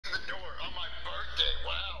door on my birthday.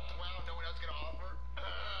 Wow, no one else gonna offer?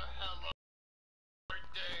 Hello,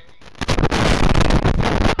 birthday.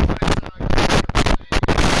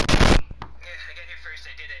 Yeah, I got here first,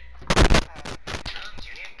 I did it.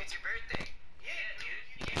 Junior, it's your birthday. Yeah, dude,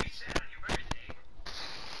 you can't be sad on your birthday.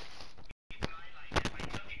 You lie like that by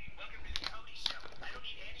telling me welcome to the Cody Show. I don't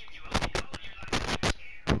need any of you. I'll take all of your lies.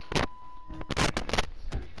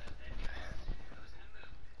 Sorry about that, guys. I was in a mood.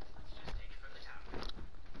 Let's just take it from the top.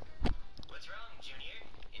 What's wrong, Junior?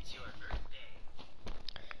 It's your birthday.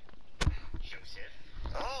 Joseph?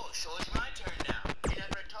 Oh, so it's my turn now. You're not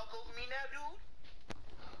gonna talk over me now, dude?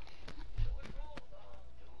 So what's wrong, dude?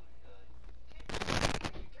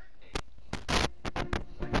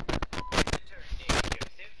 It's a turn day,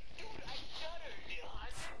 Joseph. Dude, I stuttered. I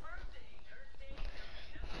said birthday. Birthday. There's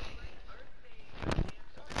nothing like birthday.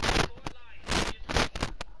 Birthday. Four lines. You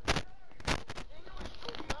know it's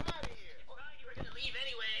cool. I'm out of here. It's fine. You were gonna leave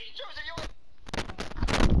anyway. Joseph, you.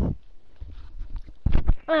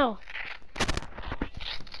 Oh.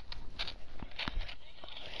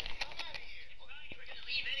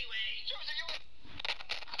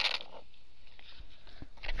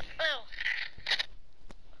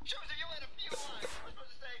 Joseph, you had a few lines. You were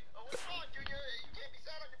supposed to say, oh, what's wrong, Junior? You can't be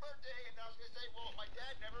sad on your birthday. And I was going to say, well, my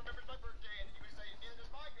dad never remembers my birthday. And then you were going to say, neither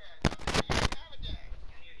does my dad. So you didn't have a dad.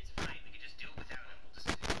 Junior, it's fine. We can just do it without him. We'll just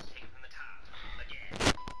take it from the top. Again.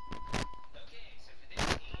 Okay, so for this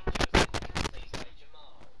scene, Joseph plays by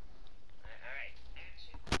Jamal. All right,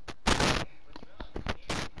 action. What's wrong,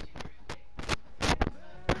 Junior? It's your birthday.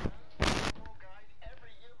 Well, guys,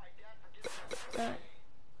 every year my dad forgets my birthday.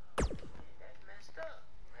 That's messed up.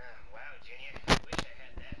 Wow, Junior. I wish I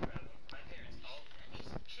had that problem. My parents all had me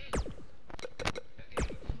some shit. Okay,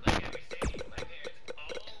 like I was saying, my parents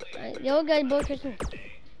always Yo, guys, boy, Christian.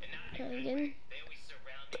 and not in a good way. They always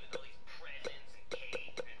surround me with all these presents and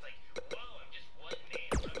cake, and it's like, whoa, I'm just one man.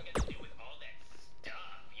 What am I gonna do with all that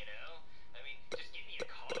stuff, you know? I mean, just give me a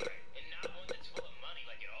card, and not one that's full of money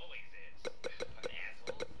like it always is. Fucking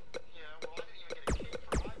assholes. Yeah, well, I didn't even get a cake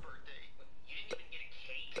for my birthday. You didn't even get a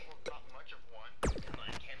cake? Well, not much of one. Come on,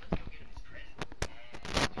 Ken, let's go get him his present.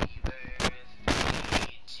 Happy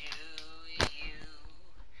birthday to you.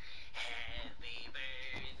 Happy birthday to you. Happy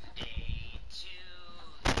birthday, Junior.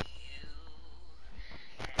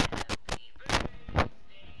 Happy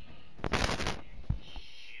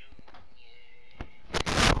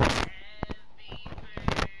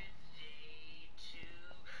birthday to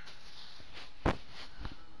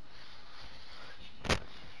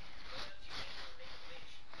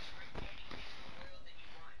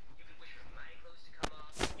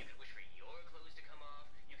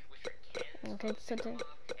Okay, it's okay.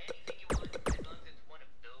 anything you want, as long as it's one of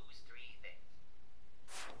those three things.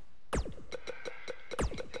 Anything I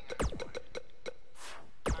want.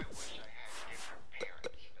 I wish I had different parents.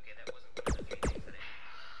 Okay, that wasn't one of the three things that I.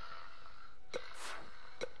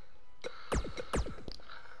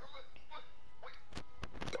 What?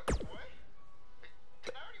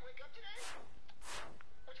 Did I already wake up today?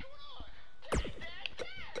 What's going on? Dad!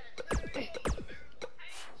 Hey, Junior.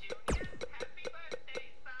 Happy birthday,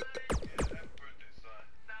 son. Yeah, happy birthday, son.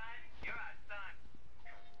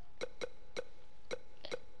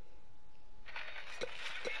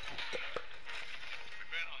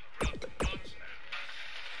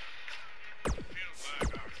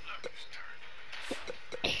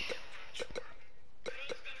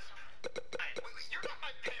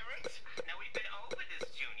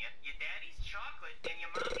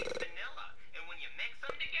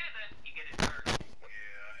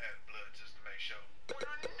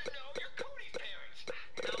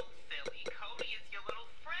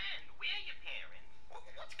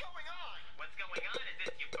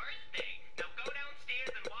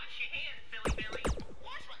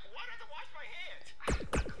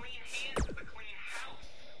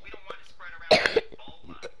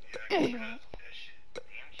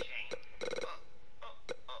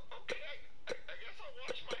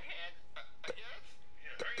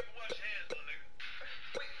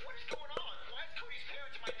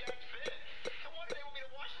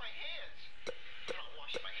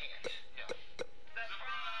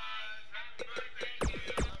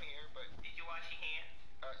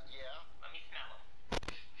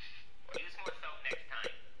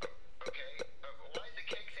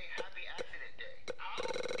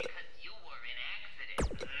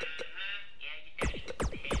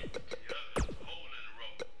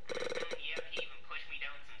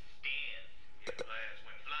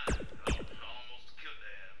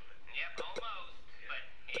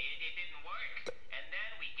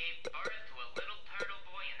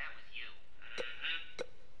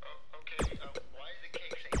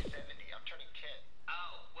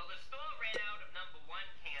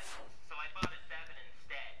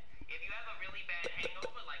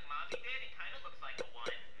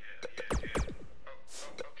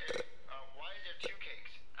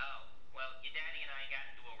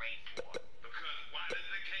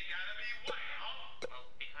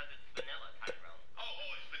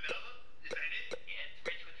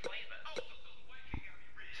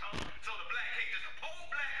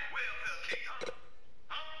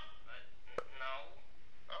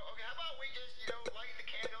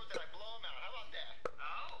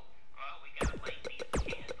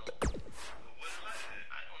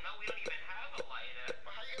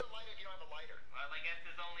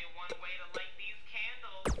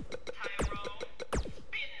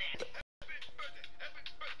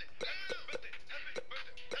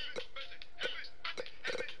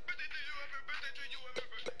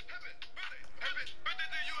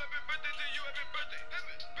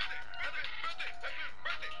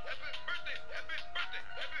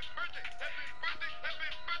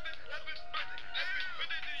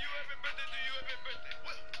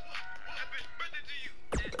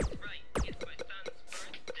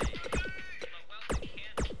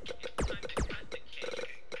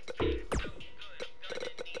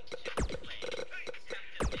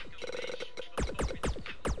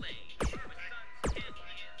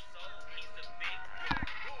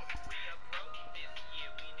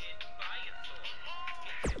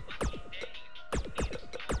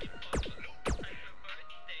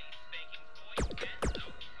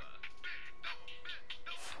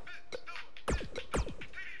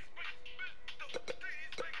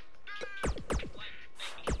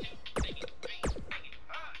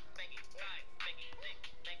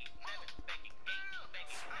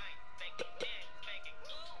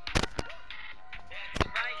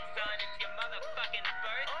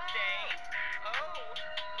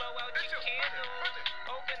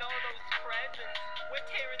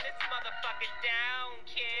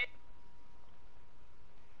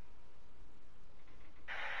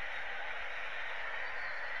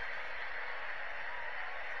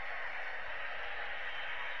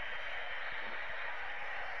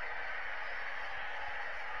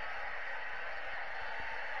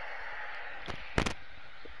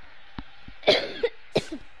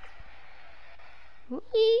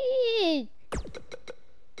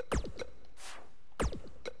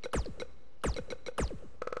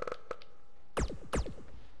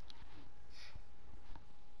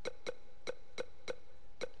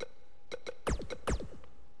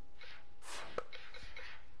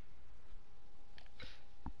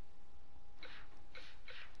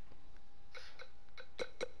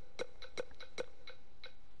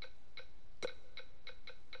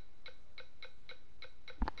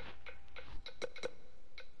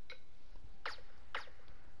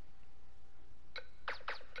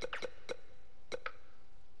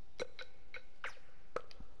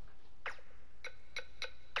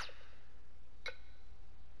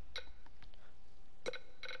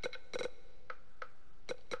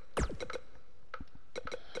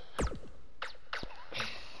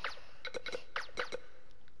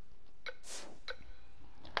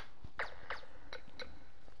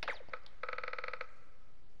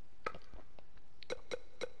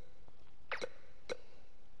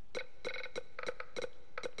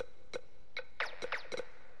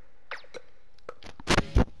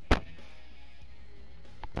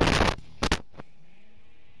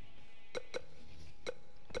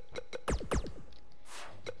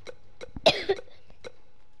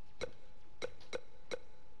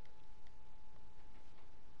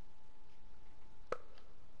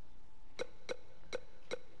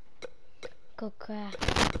 Okay.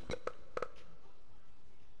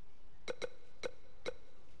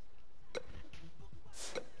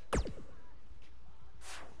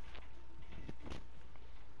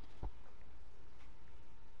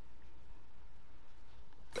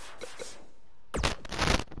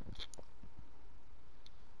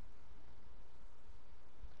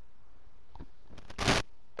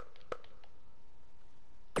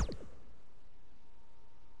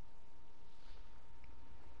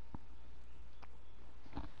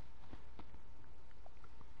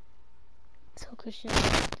 So Christian,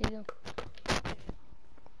 there you go.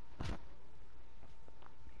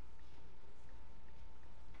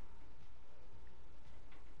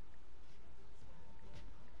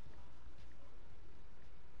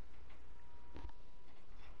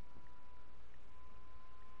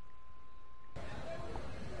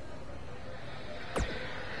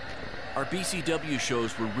 Our BCW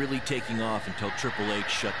shows were really taking off until Triple H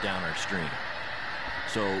shut down our stream.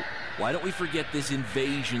 So, why don't we forget this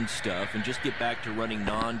invasion stuff and just get back to running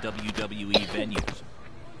non-WWE venues?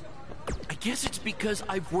 I guess it's because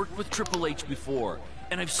I've worked with Triple H before,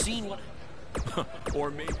 and I've seen what...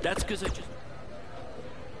 or maybe that's because I just...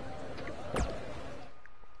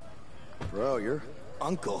 Bro, your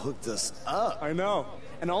uncle hooked us up. I know.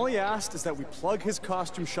 And all he asked is that we plug his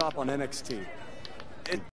costume shop on NXT.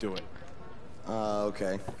 And do it.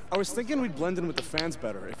 Okay. I was thinking we'd blend in with the fans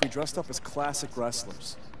better if we dressed up as classic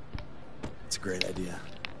wrestlers. It's a great idea.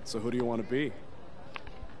 So who do you want to be?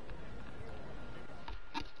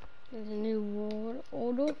 There's a new world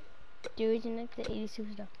order. There's next the 80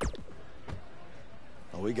 superstar.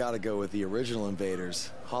 Well, we gotta go with the original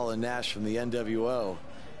invaders, Hall and Nash from the NWO.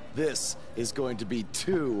 This is going to be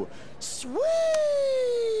too sweet!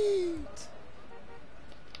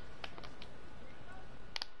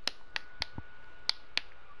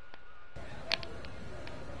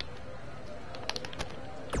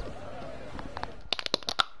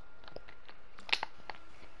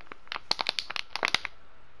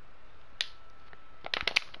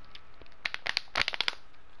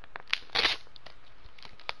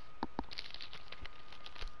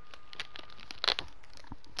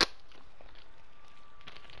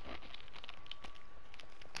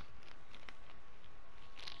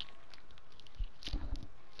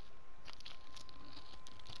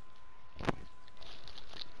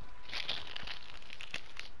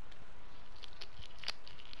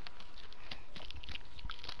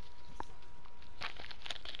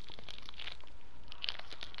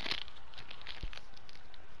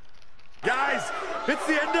 Guys, it's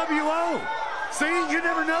the NWO! See, you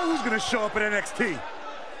never know who's gonna show up at NXT.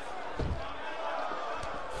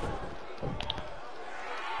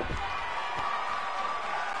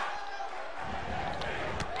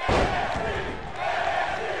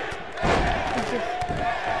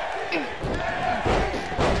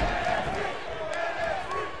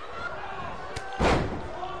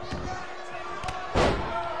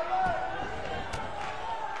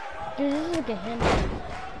 Dude, this is like a hand.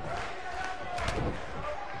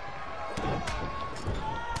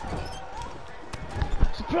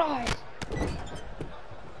 Surprise!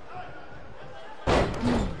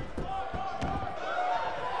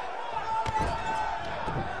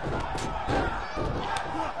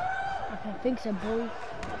 I think so, boy.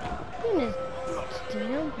 You just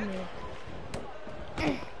stamp me.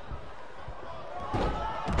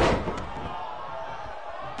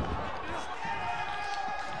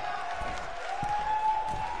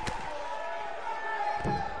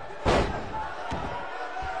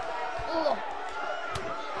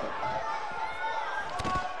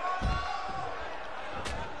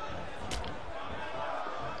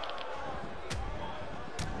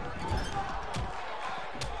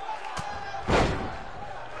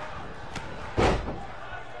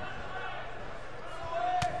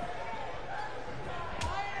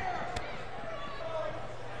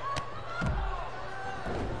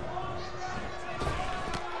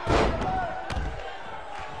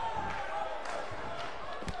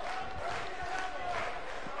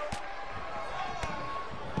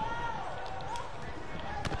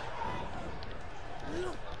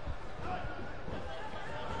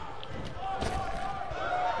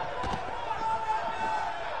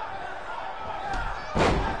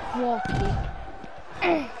 Walkie.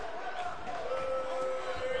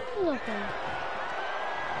 Nothing.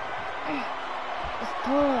 It's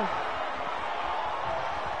time.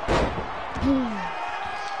 Boom.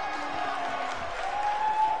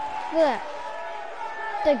 Look at that.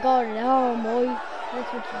 They got it on, boy.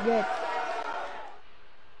 That's what you get.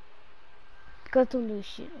 Got some new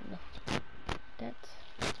shit on that.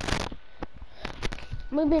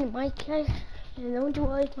 Maybe in my case, you know, do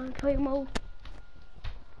I my play mode?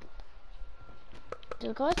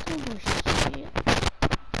 the guy's doing some shit.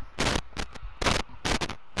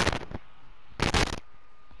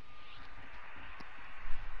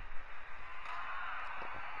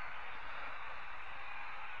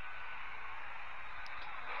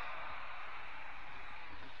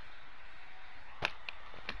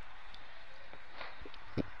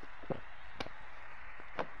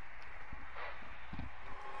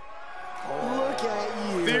 Look at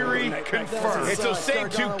you. Theory confirmed. It's those same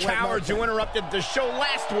two cowards who interrupted the show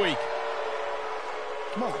last week.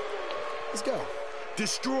 Come on, let's go.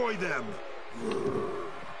 Destroy them.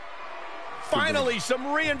 Finally,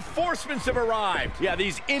 some reinforcements have arrived. Yeah,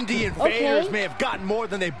 these indie invaders may have gotten more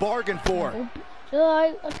than they bargained for.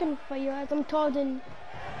 I can fight your ass. I'm taller than.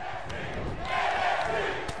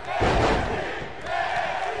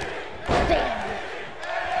 Damn.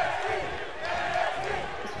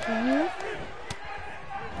 It's for you.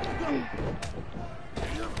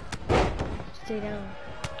 Stay down.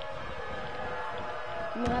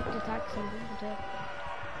 I'm gonna have to attack something.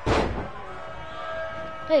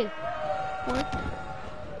 Hey, what?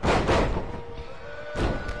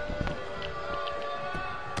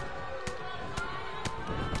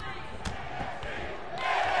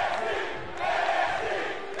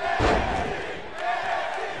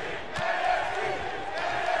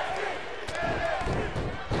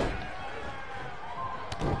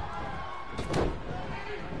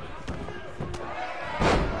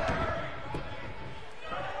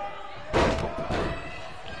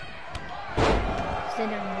 Stay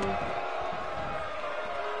down, dude.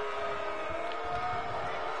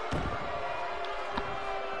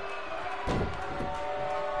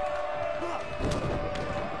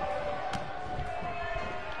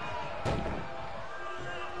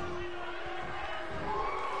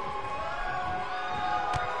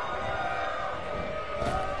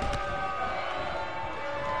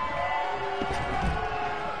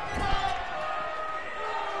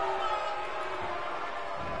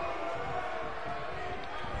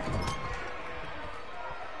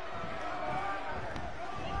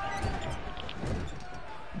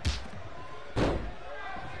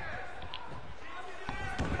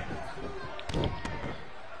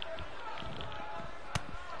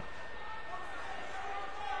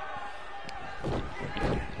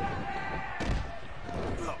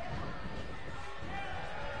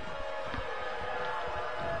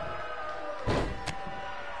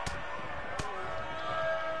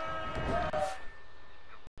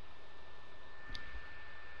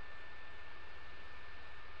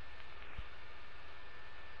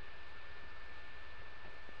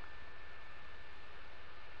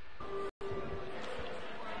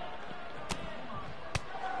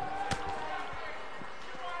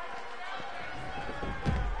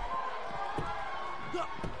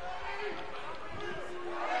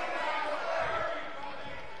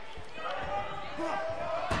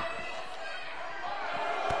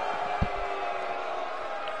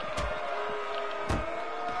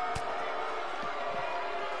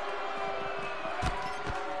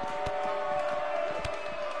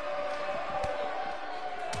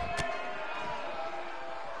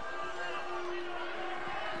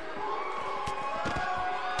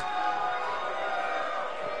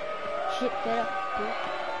 Shit, get up, dude.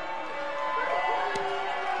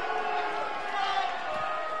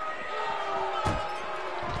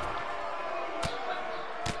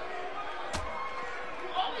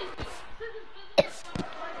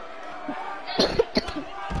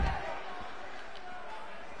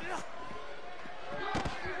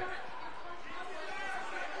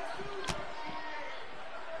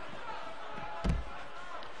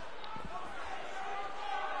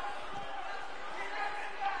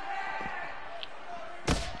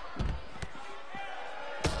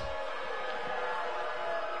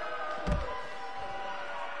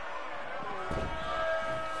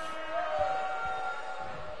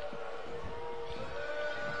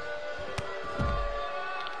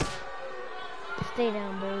 Stay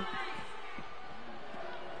down, boy.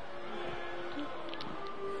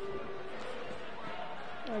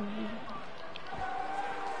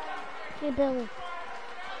 Hey, Billy.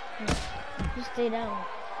 Just stay down.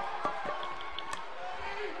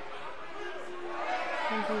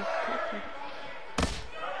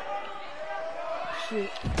 Shoot.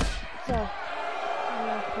 So, I'm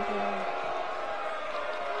gonna put it on.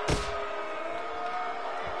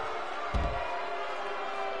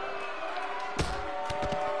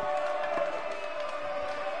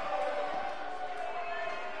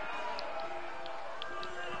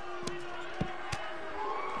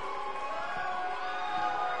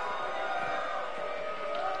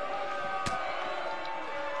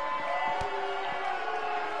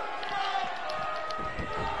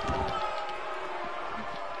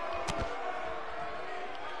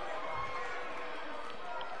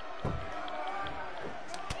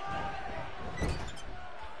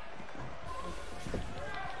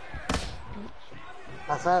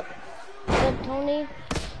 What's up? What's up, Tony?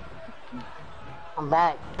 I'm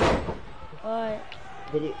back. Alright.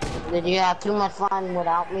 Did you have too much fun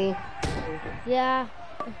without me? Yeah.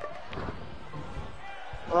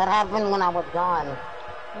 What happened when I was gone?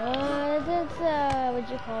 That's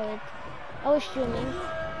what you call it? I was streaming.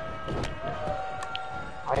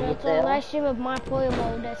 Are you That's a still? live stream of my player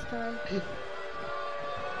mode this time.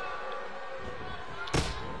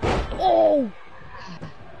 Oh!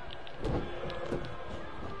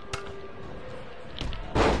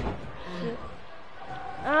 Shit.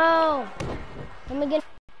 Ow! I'm again.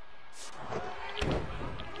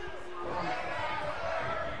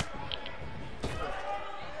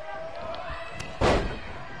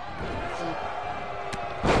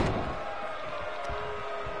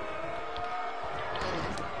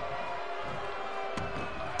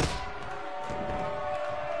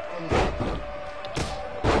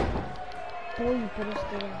 Oh, you put us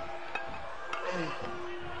there.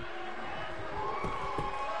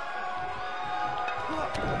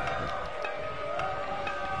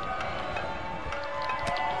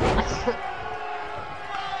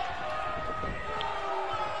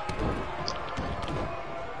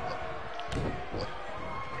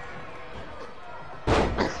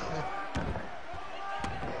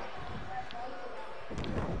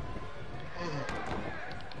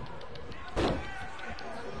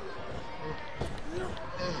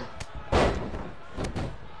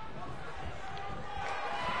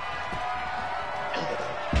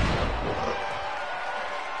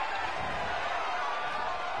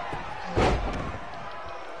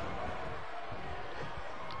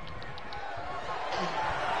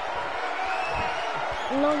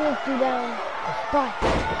 I'm not gonna do down. But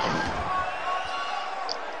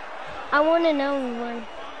I wanna know one.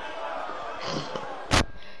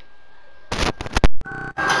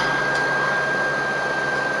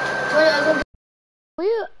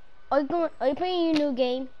 Are you playing your new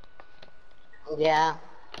game? Yeah.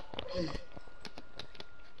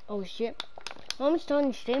 Oh shit. I'm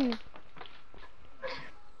starting streaming.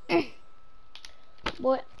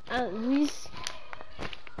 But at least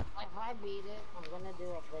If I beat it, I'm gonna do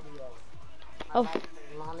a video. of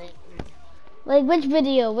On it. like which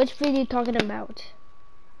video? Which video you talking about?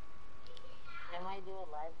 I might do a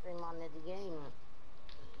live stream on the game.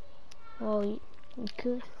 Oh, you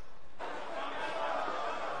could.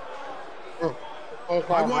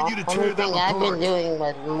 I want you to tear them I've been apart. doing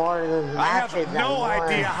was more than I have matches no and more,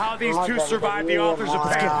 idea how these more two than survived the you authors of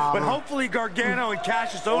and pain, more, but hopefully Gargano and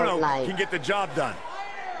Cassius Ohno Fortnite. can get the job done.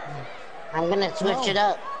 I'm gonna switch it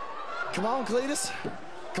up. Come on, Cletus.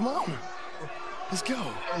 Come on. Let's go.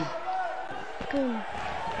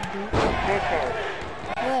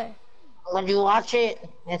 What? Would you watch it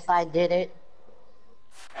if I did it?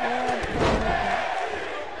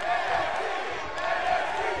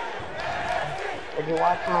 Would you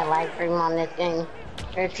watch my live stream on this game?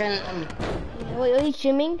 Christian, Wait, are you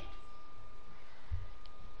streaming?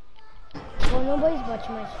 Well, nobody's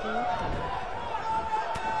watching my stream.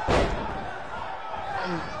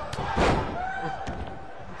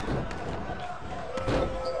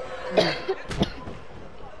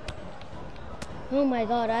 Oh my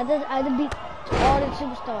god, I had to beat all the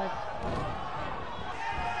superstars.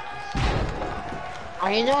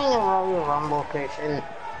 are you doing a Royal Rumble, Christian?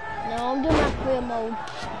 No, I'm doing my career mode.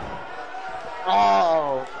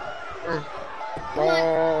 Oh.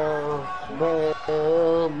 Boo,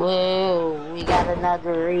 boo, boo. We got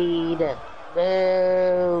another read.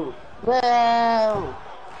 Boo, boo.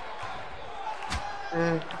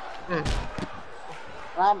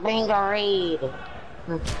 Stop being a read.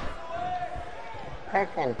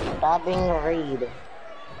 Christian, stop being a read.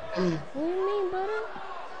 What do you mean, brother?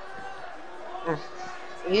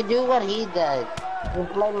 You do what he does. You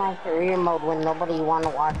play my career mode when nobody wanna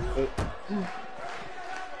watch it.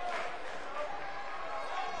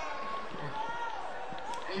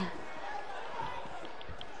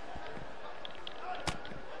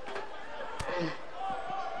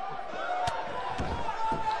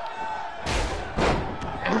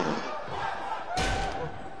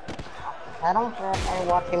 I don't care if I'm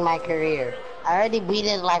watching my career. I already beat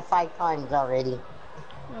it like 5 times already.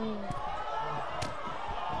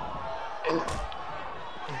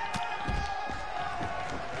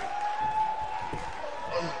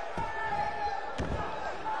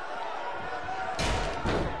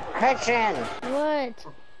 Christian, What?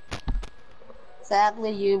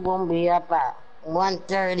 sadly you won't be up at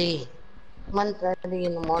 1:30. 1:30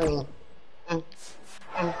 in the morning.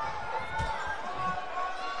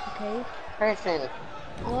 Okay. Christian,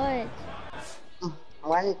 What?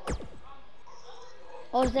 one.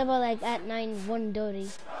 Oh, it's about like at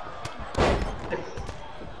 1:30.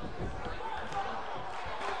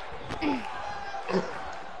 Shit.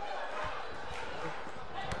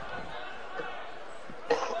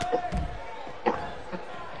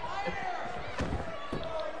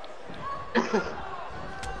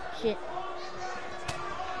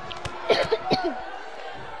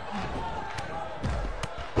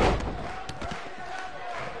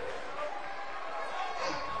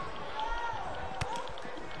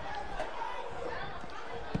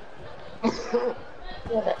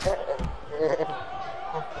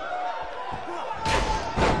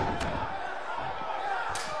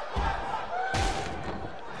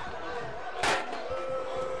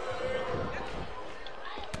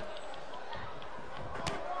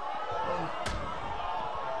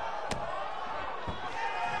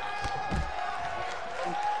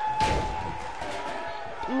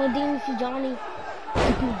 I didn't see Johnny.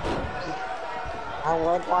 I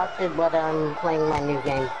would watch it, but I'm playing my new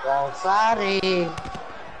game, so sorry.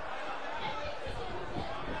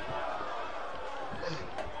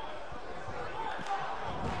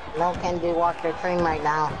 No can do watch your stream right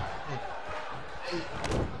now.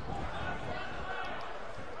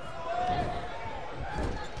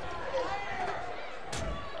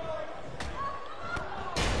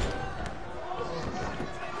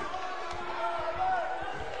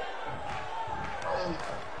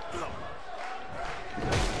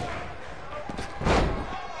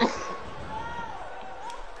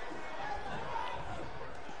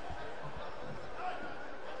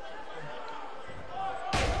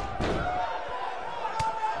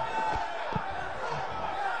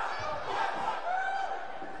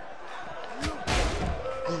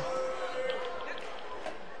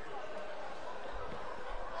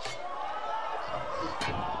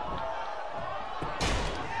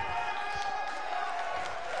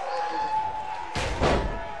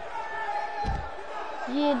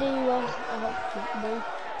 Yeah, there you go. I helped you, boy.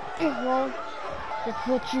 Well, that's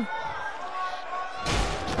what you...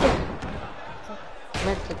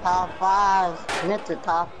 Mr. Top 5. Mr.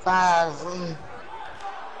 Top 5.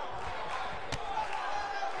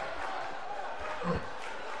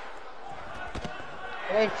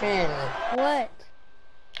 Christian. What?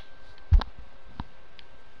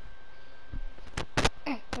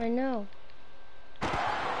 I know.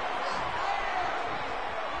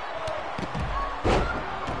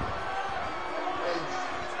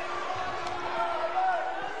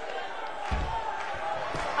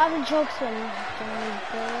 I've been choke swimming.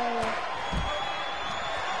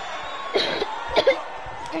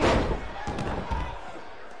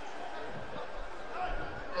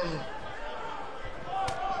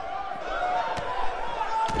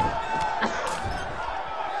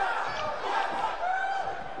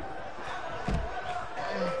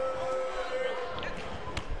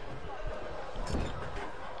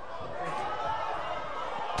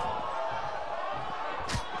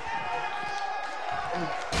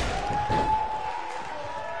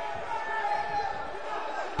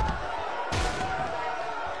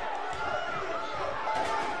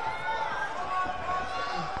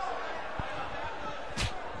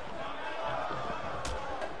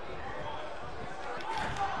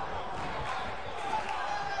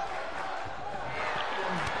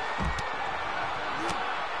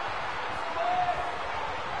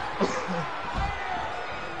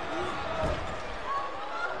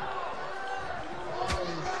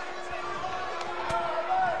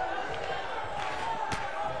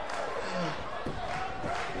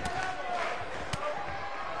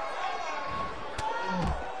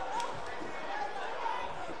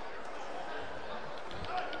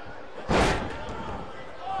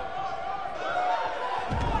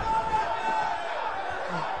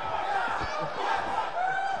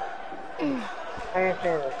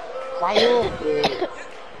 Perfect. Why you?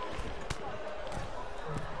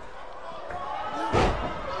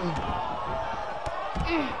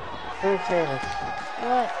 Christian.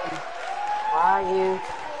 What? Why are you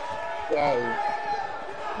gay?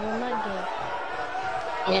 You're not gay.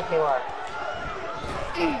 Yes, you are.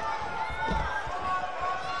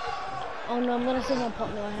 Oh no, I'm gonna say my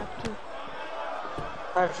partner. I have to.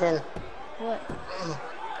 Christian, What?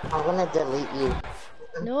 I'm gonna delete you.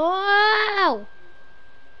 No!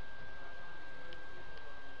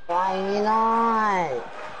 Why you not?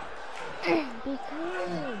 Because,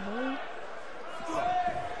 boy.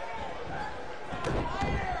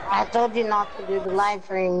 I told you not to do the live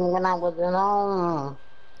stream when I wasn't home.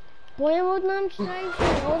 Boy, I was not trying.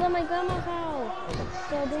 I was at my grandma's house.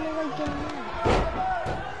 So I don't know what getting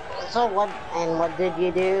mad. So what, and what did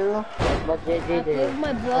you do? What did you I do? played with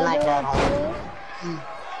my when I got brother. home?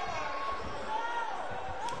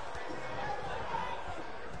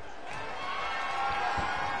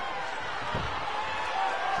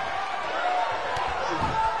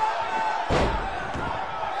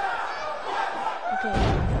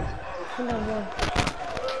 think I will.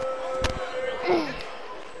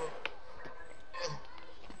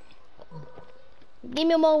 Give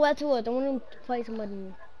me more afterwards. I want to fight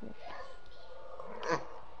somebody.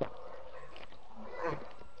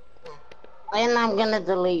 And I'm gonna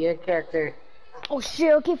delete your character. Oh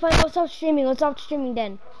shit, okay fine, let's stop streaming. Let's stop streaming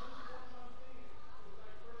then.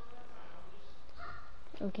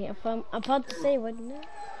 Okay, I'm about to say what now?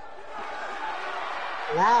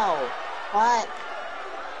 No. What?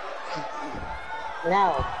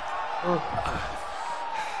 No.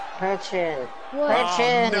 Christian.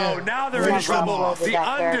 Christian. No, now they're in trouble. The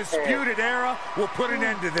Undisputed Era will put an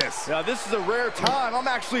end to this. Now, this is a rare time. I'm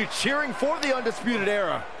actually cheering for the Undisputed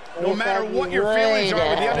Era. No matter what your feelings are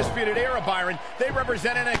with the Undisputed Era, Byron, they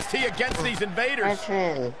represent NXT against these invaders.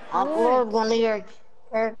 Christian, upload one of your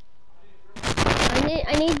characters.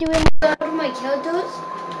 I need to do my characters.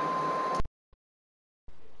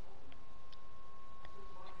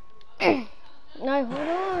 No, hold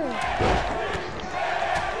on.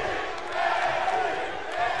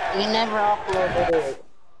 You never uploaded it.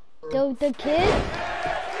 The kid?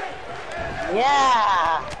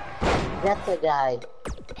 Yeah. That's the guy.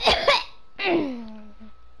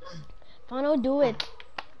 Fine, I'll do it.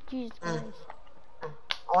 Jesus Christ.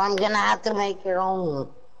 Oh, I'm gonna have to make your own.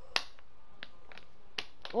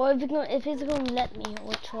 Or if it's gonna let me, I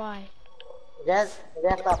will try. Just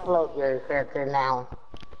upload your character now.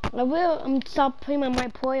 I will. I'm stop playing my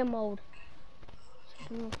player mode.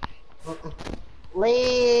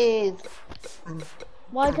 Please.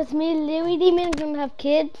 Why? Cause me and Larry Demon gonna have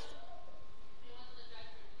kids.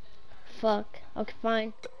 Fuck. Okay,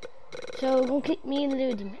 fine. So gonna kick me and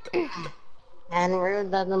Larry Demon. And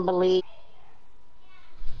Rude doesn't believe.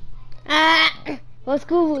 Ah! Well,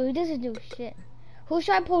 screw Rude. This is new shit. Who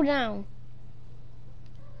should I pull down?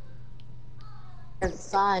 Your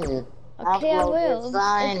son. Okay, I Upload will. your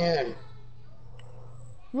son.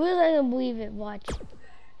 Rude doesn't believe it. Watch.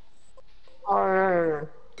 Or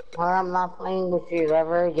I'm not playing with you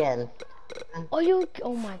ever again. Oh, you.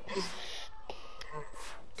 Oh my.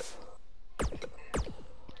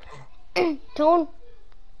 Tone.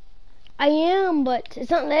 I am, but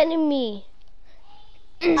it's not letting me.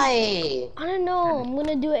 Hey. I don't know. I'm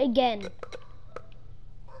gonna do it again.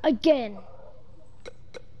 Again.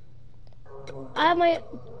 I have my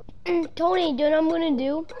Tony. Do you know what I'm gonna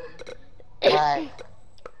do? What?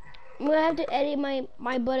 I'm gonna have to edit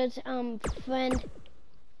my brother's friend.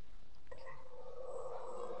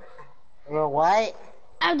 Your what?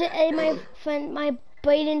 I have to edit my friend, my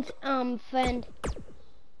Braden's friend.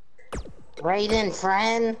 Raiden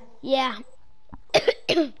friend? Yeah.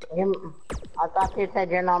 I thought you said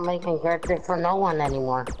you're not making characters for no one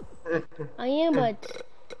anymore. I am, but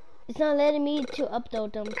it's not letting me to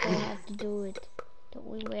upload them, so I have to do it. The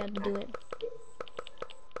only way I have to do it.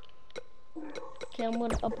 Okay, I'm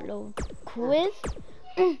gonna upload Quiz.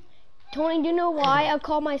 Tony, do you know why I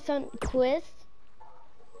call my son Quiz?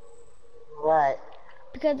 What?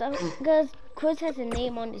 Because Quiz has a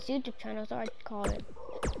name on his YouTube channel, so I call it.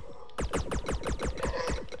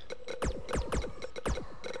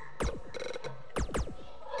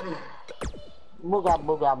 Booga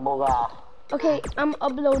booga booga. Okay, I'm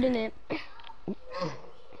uploading it.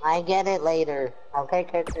 I get it later. Okay,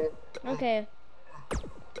 Christian? Okay.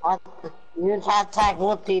 Use hashtag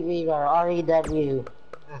WhoopTV or REW.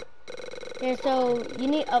 Okay, so you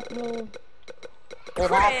need upload. They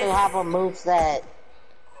have to have a moveset.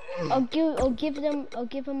 I'll give him a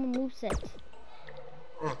moveset.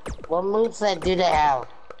 What moveset do they have?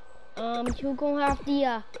 You're gonna have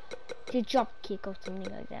the drop kick or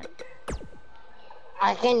something like that.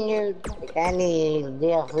 I can use any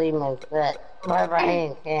DLC moveset. Whatever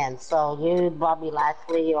hand can. So use Bobby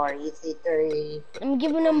Lashley or EC3. I'm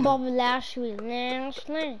giving him Bobby Lashley.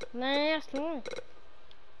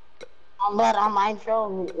 But on my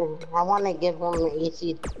show, I want to give him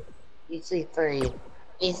EC3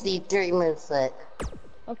 moveset.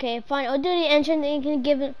 Okay, fine. I'll do the entrance and you can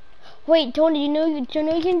give it. Wait, Tony, you know you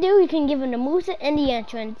can do? You can give him the moveset and the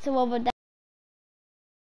entrance. So over that.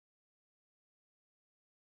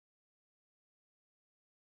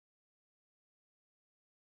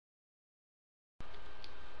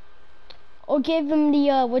 Or give him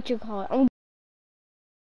the what you call it.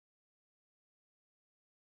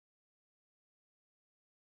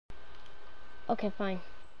 Okay, fine.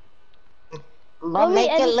 But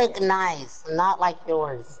make it look nice, not like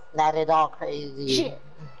yours. That is all crazy. Shit.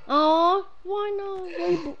 Oh, why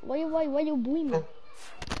not? Why you bullying me?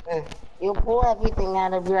 You pull everything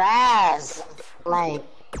out of your ass. Like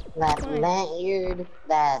that lanyard,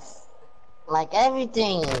 that's like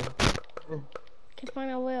everything. Okay, fine,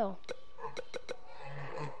 I will.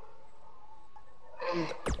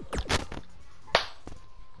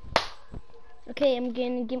 Okay, I'm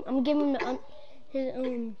giving him the, his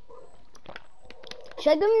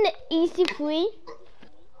Should I give him the EC3?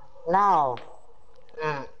 No.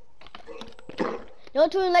 Mm.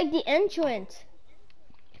 Don't you like the entrance?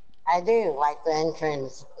 I do like the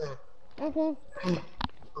entrance. Mm-hmm.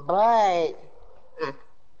 But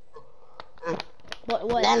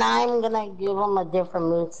What? then I'm gonna give him a different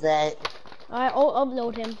moveset. Alright, I'll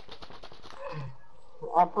upload him.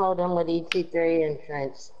 Upload him with EC3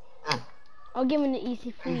 entrance. I'll give him the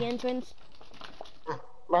EC3 entrance.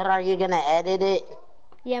 But are you gonna edit it?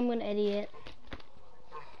 Yeah, I'm gonna edit it.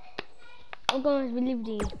 I'm gonna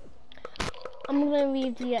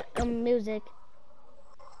leave the music.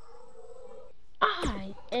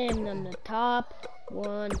 I am on the top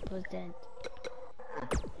 1%.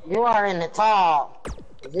 You are in the top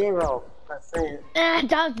 0%.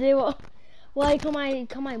 Top 0. Why come I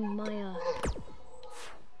Maya?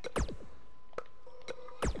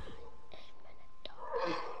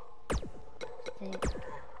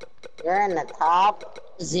 You're in the top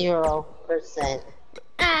 0%.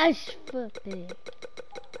 Ash fucking.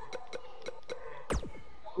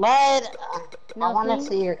 But I want to Nothing?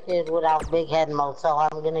 see your kid without big head mode, so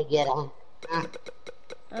I'm gonna get him.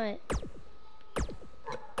 Alright.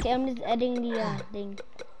 Okay, I'm just editing the thing.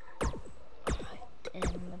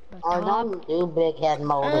 Oh, don't do big head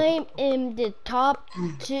mode. I'm in the top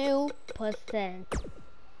 2%.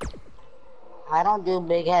 I don't do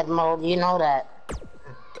big head mode, you know that.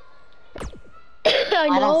 I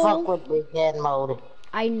I don't fuck know. with big head mode.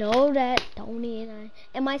 I know that, Tony and I.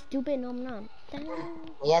 Am I stupid? No, I'm not.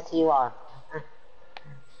 Yes, you are.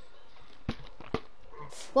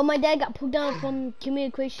 Well, my dad got pulled down from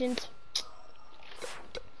communications.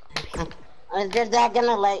 Is your dad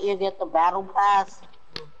gonna let you get the battle pass?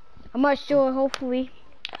 I'm not sure, hopefully.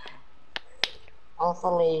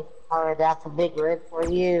 Hopefully. Alright, that's a big rip for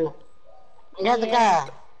you. Jessica, Yeah.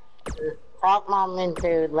 talk mom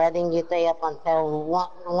into letting you stay up until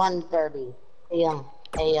 1:30 a.m.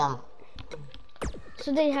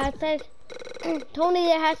 So the hashtag, Tony,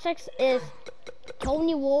 the hashtag is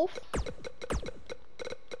Tony Wolf.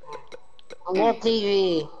 What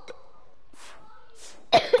TV?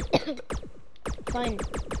 Fine.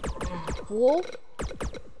 Wolf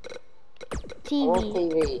TV. What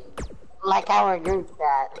TV? Like our group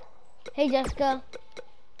chat. Hey Jessica.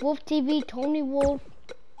 Wolf TV, Tony Wolf,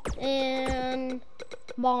 and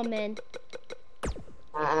Ballman.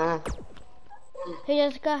 Hey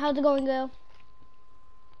Jessica, how's it going, girl?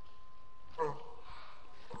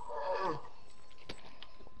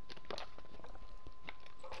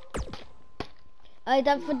 Alright,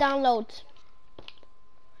 that's for downloads.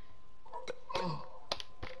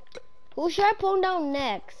 Who should I pull down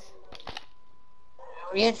next?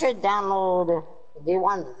 You should download. Do you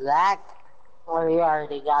want Zach? Or you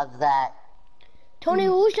already got Zach? Tony,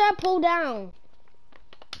 who should I pull down?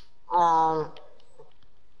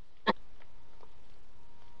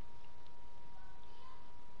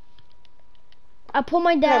 I pull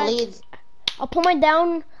my dad. I'll pull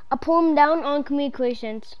him down on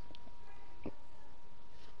communications.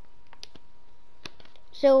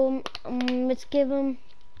 So let's give him.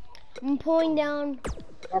 I'm pulling down.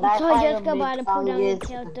 I'm sorry, Jessica, but I pull down the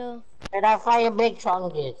character. Did I fire big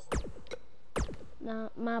chungus?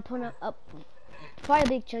 No, I'm pulling up. Fire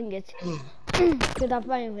big chungus. Cause I'm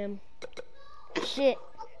fighting him. Shit.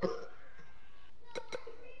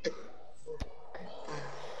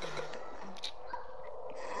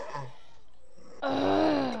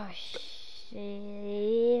 Oh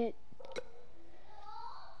shit.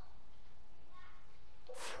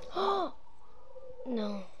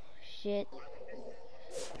 No, shit.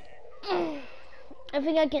 I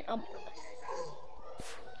think I can up.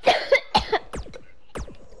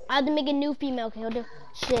 I have to make a new female character.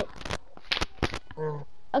 Shit.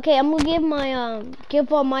 Okay, I'm gonna give my give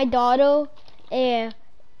for my daughter a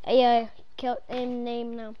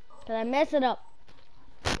name now, cause I messed it up.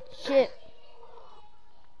 Shit.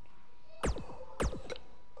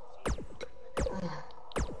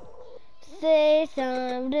 Say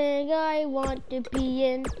something I want to be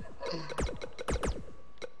in.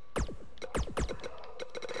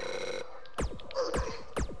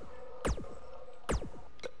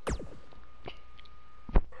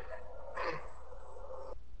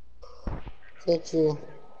 Did you?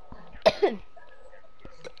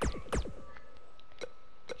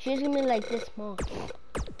 She's gonna be like this small.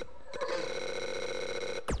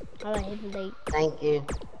 I like it late. Thank you.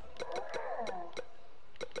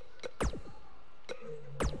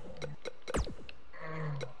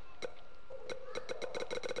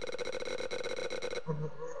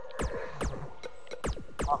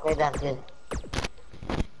 Okay, that's good.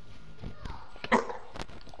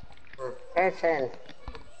 Christian.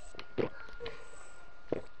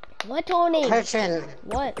 What, Tony? Christian,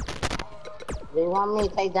 What? do you want me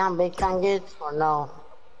to take down Big Chungus or no?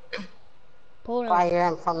 Hold on. Fire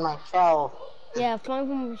him from my show. Yeah, flying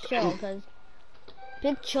from the show, because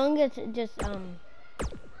Big Chung is just, Yeah,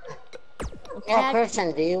 attack.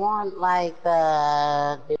 Christian, do you want, like,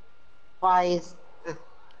 the device?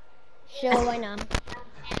 Show right now.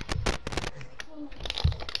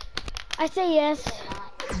 I say yes.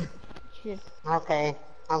 Shit. Okay,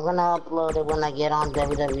 I'm gonna upload it when I get on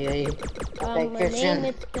WWE. Okay, My Christian.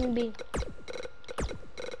 name is gonna be.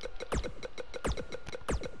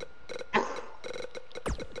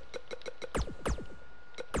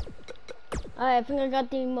 Alright, I think I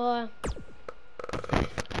got the more.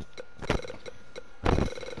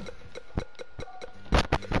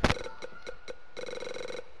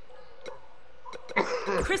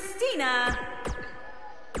 Christina.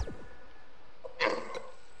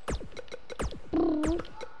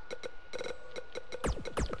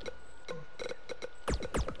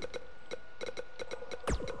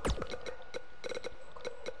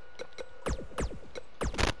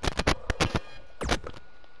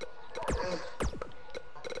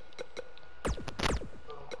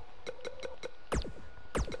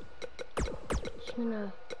 Just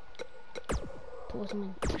gonna pull some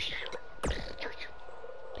in.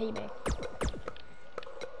 Payback.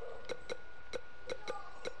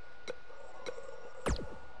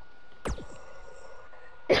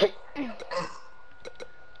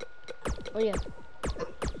 Oh yeah.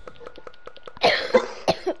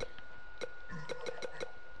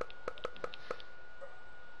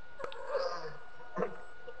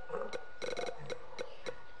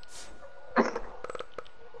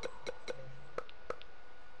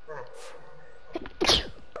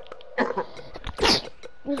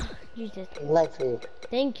 Jesus. Bless you.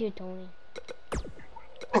 Thank you, Tony.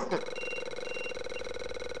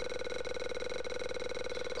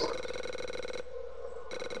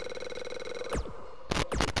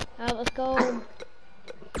 Let's go.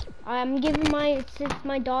 I'm giving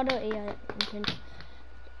my daughter a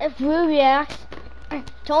if Rue reacts,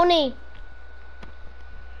 Tony.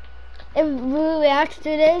 If Rue reacts to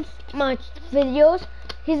this my videos,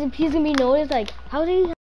 he's gonna be noticed. Like, how did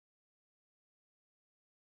he?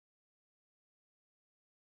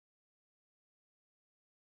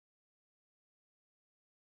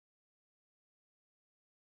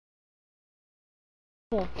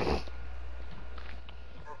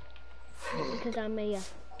 Because I'm a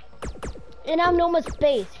and I'm no more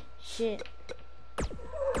space. Shit.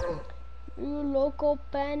 You local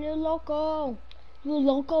plan, you local. You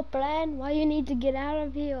local plan. Why you need to get out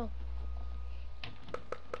of here?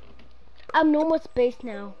 I'm no more space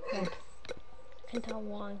now. Like, can't tell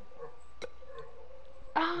why.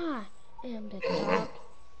 Ah, and the top.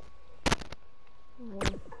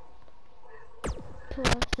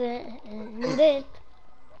 Plus it and it.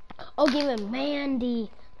 I'll give him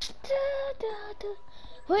Mandy.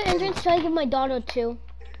 What entrance should I give my daughter to?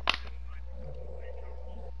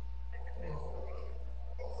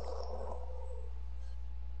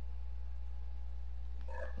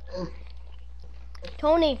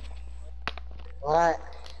 Tony. What?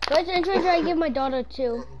 What entrance should I give my daughter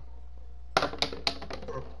to?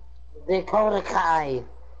 Dakota Kai.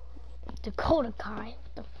 Dakota Kai.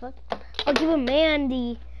 What the fuck? I'll give him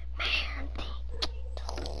Mandy.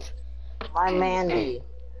 Why Mandy?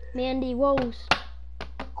 Mandy Rose.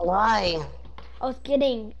 Why? I was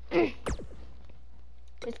kidding.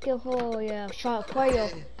 Let's go for shot fire.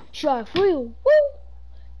 Shot fire. Woo!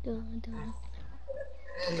 Dun, dun.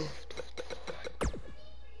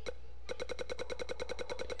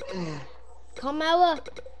 Carmella.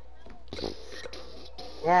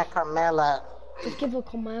 Yeah, Carmella. Let's give her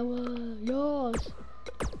Carmella. Yes.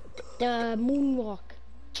 The moonwalk.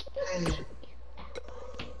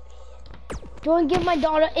 Do you want to give my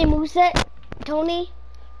daughter a moveset, Tony?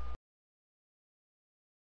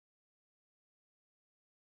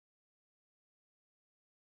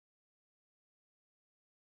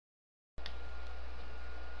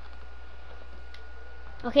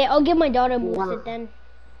 Okay, I'll give my daughter a moveset then.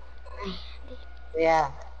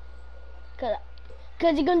 Yeah.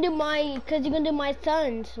 Cause you're gonna do my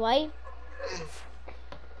sons, right?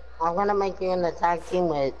 I'm gonna make you in the tag team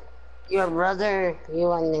with your brother,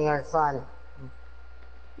 you and your son.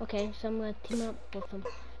 Okay, so I'm gonna team up with them.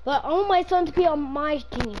 But I want my son to be on my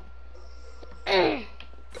team.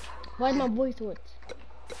 Why my voice works?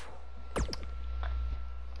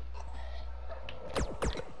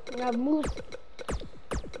 I have moose.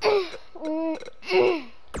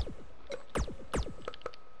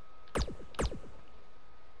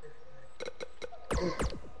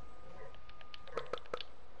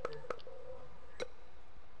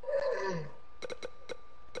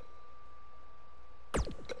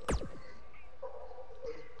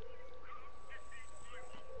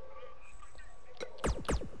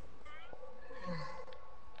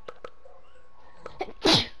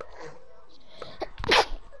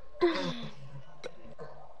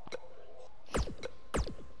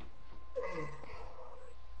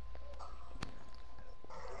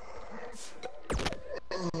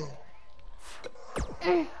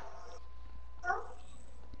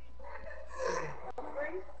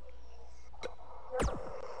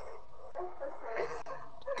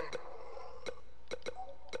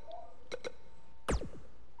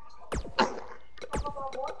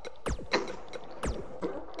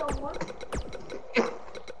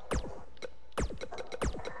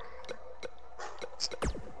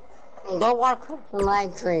 Go watch the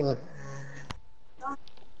live stream.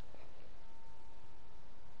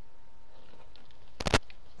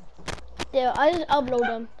 There, I just upload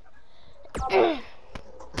them.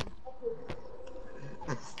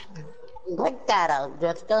 Click that out,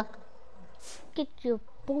 Jessica. Get your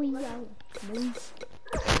boy out, boy.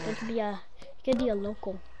 Get be a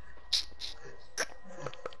local.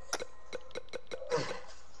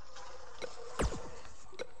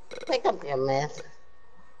 Pick up your mess.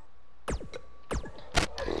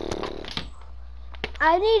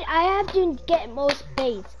 I have to get more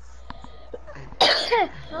space.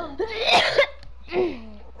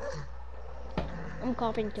 I'm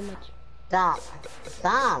coughing too much. Stop.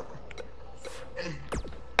 Stop.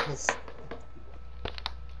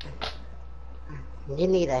 You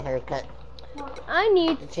need a haircut. I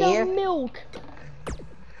need It's some here? milk.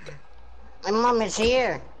 My mom is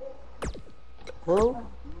here. Who?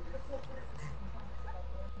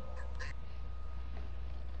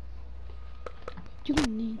 You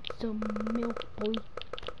need some milk, boy.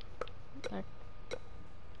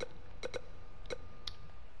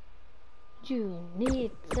 You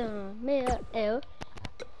need some milk.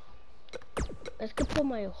 Let's go put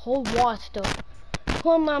my whole wall stuff.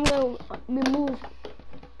 Hold on, I'm gonna remove.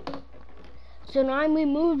 So now I'm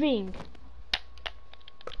removing.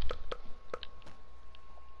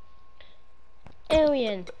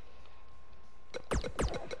 Alien.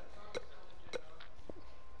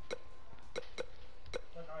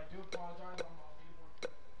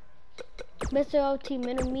 Mr. LT,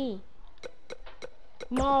 middle me.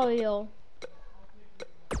 Mario.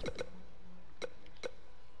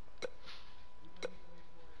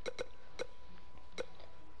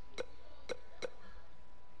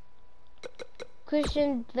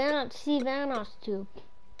 Christianvanossdemon.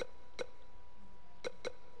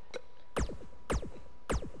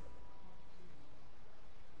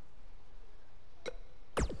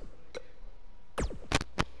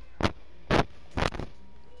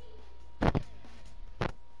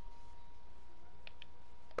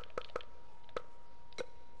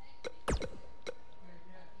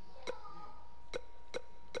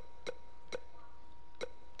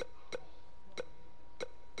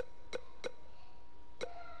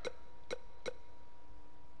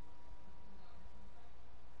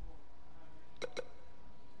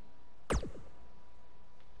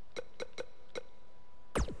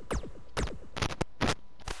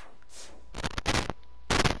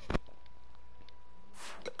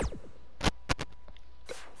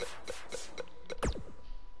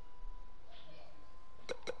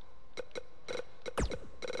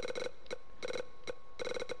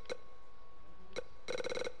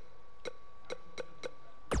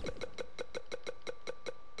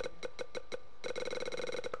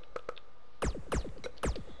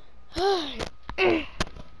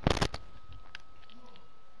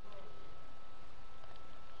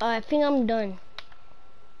 I think I'm done.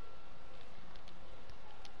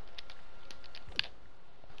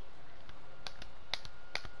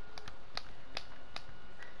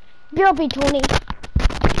 You'll be 20.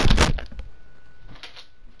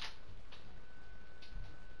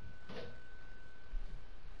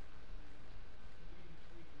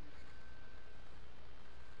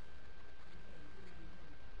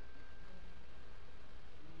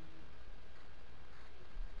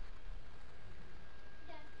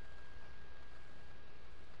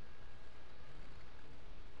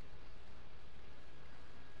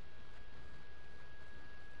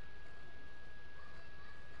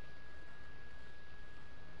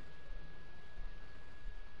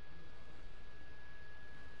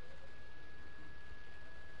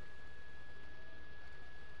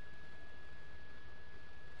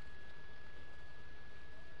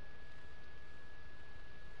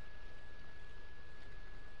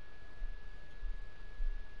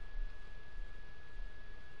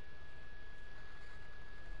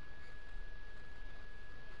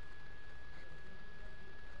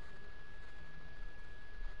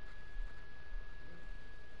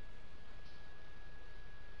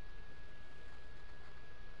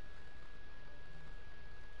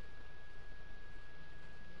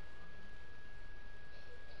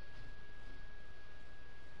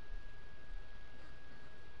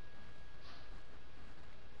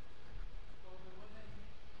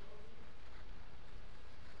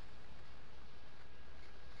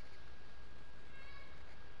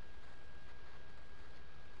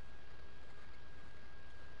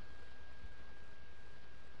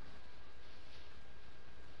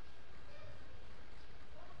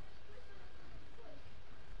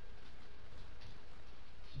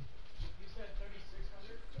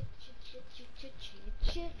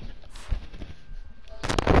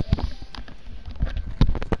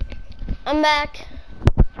 I'm back.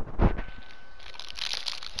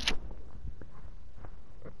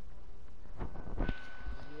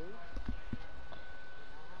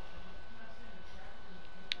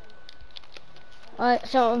 Alright,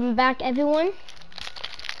 so I'm back, everyone.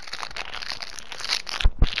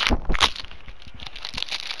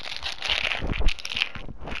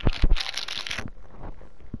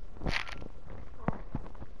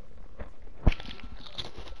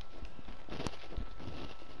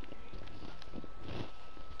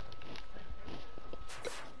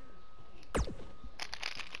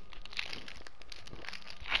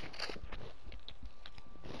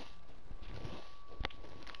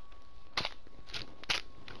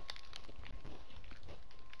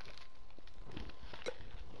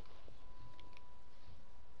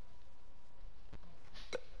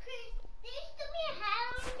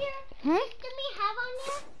 Hmm?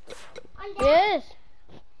 Yes.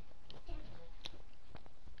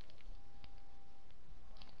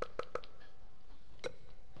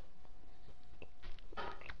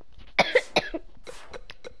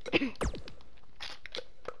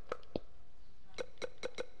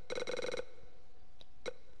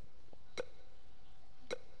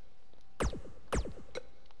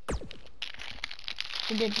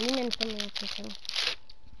 The demon coming up with him.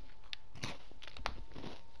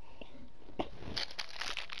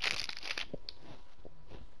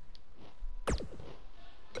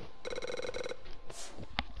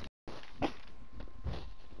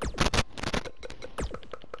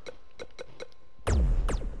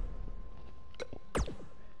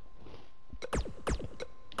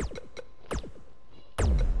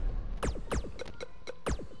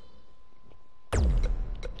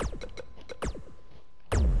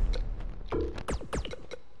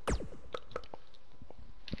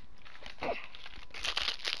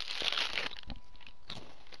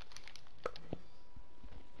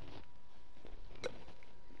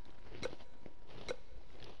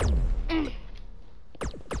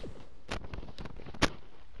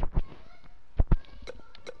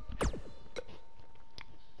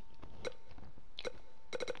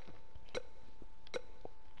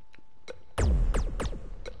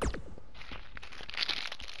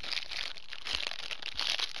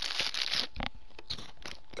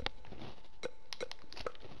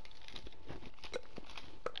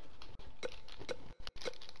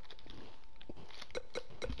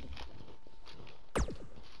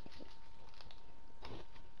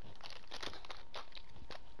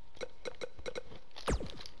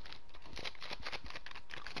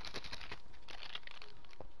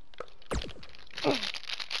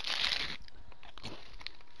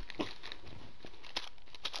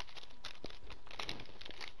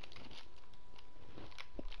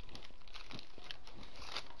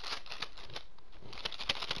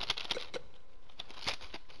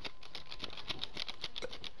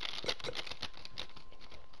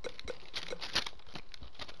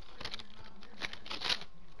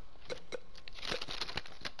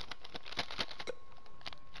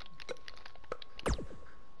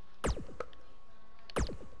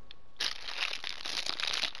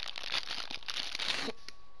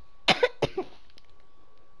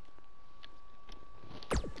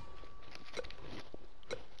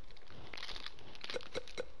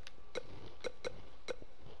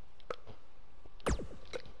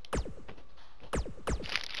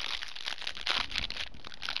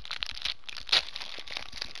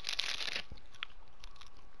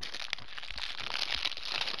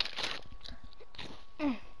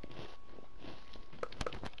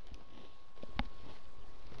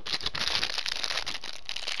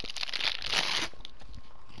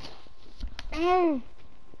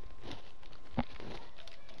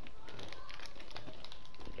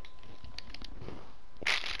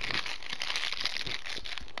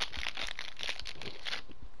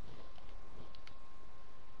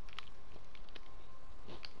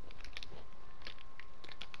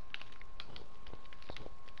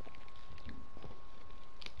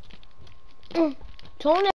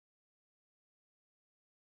 Toenail